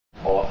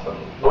awesome.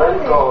 We're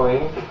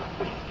going.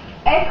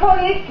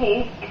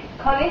 Ekologiskt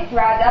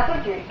kolesterol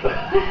äppeldrink.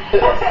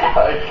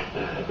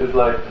 It's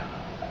like,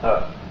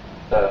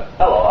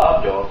 hello,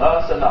 I'm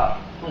Jonas and I'm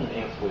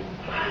in Sweden.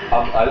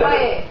 I live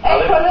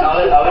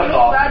in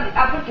London.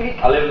 Äppeldrink.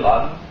 I live in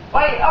London.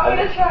 Wait, I'm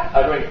gonna try.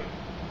 I drink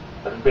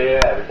beer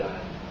every time.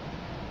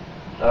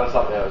 That was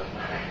something else.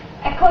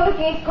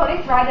 Ekologiskt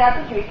kolesterol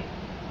äppeldrink.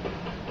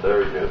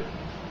 Very good.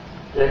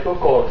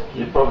 Ekologiskt.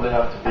 You probably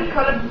have to be.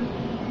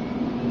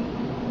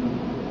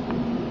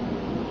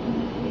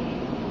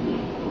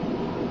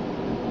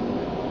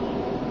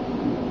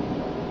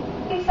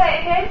 Say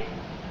it again.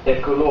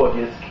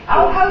 Ekologisk.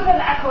 Oh, how's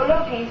an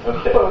ekologiskt?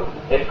 Okay.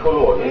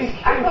 Ekologisk.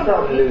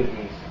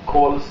 Ekologiskt.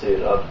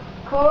 Kolsyrad.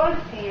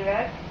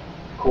 Kolsyrad.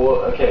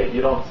 Okay,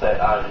 you don't say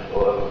R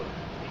or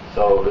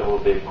so it will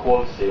be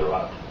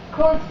kolsyrad.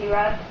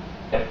 Kolsyrad.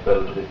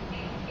 Äppeldrink.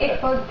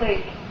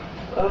 Äppeldrink.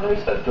 Oh, no,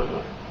 you said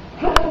double.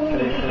 Can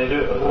you do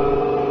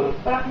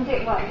it? But I can do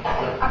it once.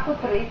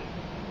 Äppeldrink.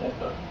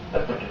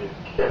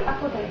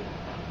 Äppeldrink.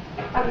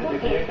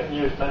 Äppeldrink. You can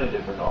use many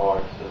different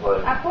arts.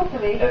 Like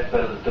Äppeldrink.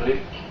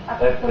 Äppeldrink.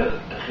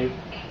 Äppeldrink.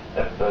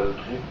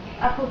 Äppeldrink.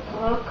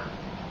 Äppeldrink.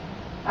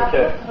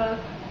 Okay.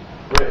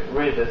 Äppeldrink.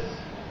 Read this.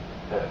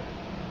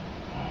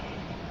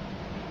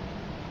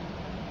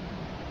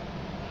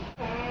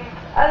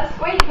 And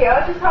squeaky, I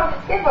just hold it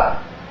together.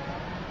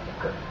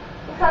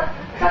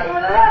 Can't you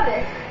want to learn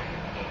this?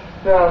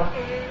 No.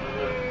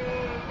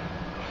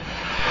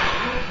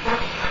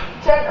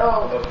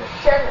 Gentle.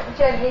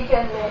 Okay.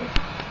 Gently.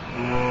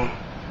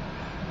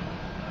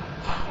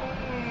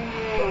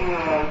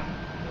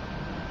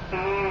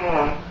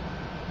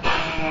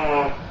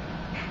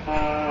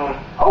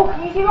 Oh,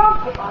 can you do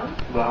outfit one?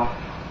 No.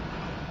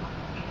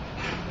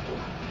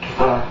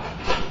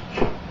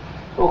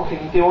 Oh, can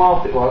you do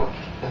outfit one?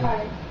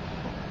 Right.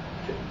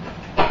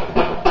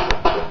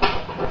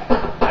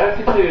 How do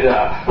you do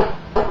that?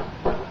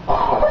 I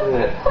can't do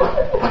it.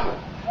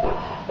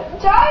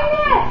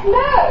 Jonas,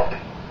 look!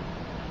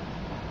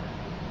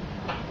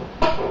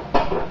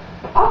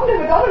 I've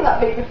never done that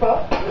big before.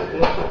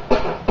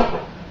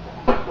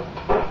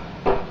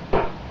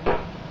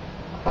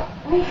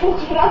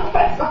 Can I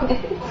press on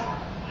it?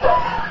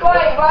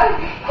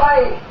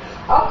 Wait.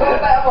 I'll do a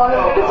better one.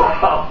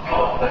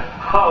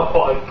 Oh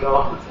my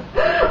god.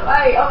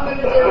 Wait, I'm going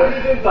to do a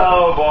really good one.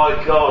 Oh my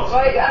god.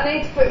 Wait, I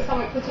need to put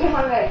something between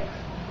my legs.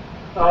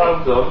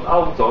 Hold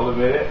on a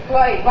minute.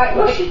 Wait.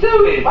 What's she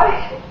doing?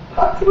 Wait.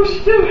 What's she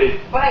doing?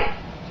 Wait.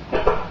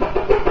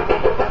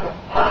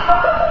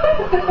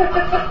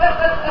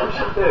 What's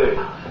she doing?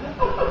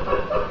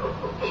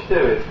 What's she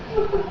doing?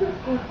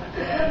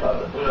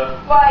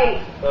 Wait.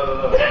 No,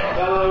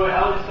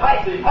 Wait,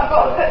 I've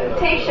got to put the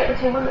t-shirt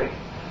between my legs.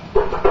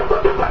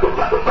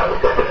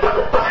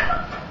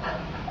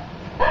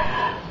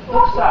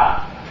 What's that?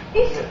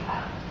 It's...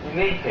 You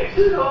need it.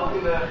 You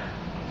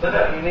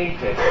need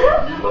it.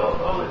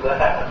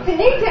 You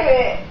need to do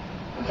it,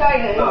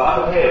 Jonas. No, I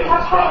don't hear it.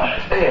 Have fun.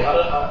 Here.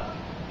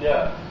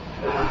 yeah.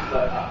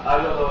 I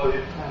don't know if.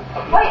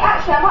 Wait,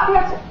 actually, I might be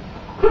able to...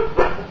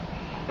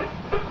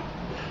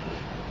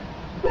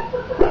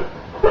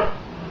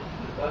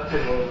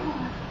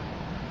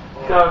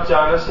 Go on,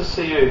 Jonas, let's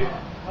see you.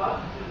 No,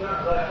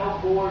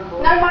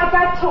 my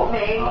dad taught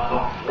me when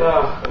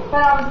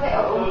I was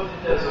little.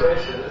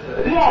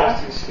 An Yeah.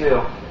 interesting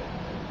skill.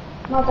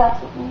 My dad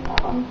taught me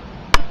that one.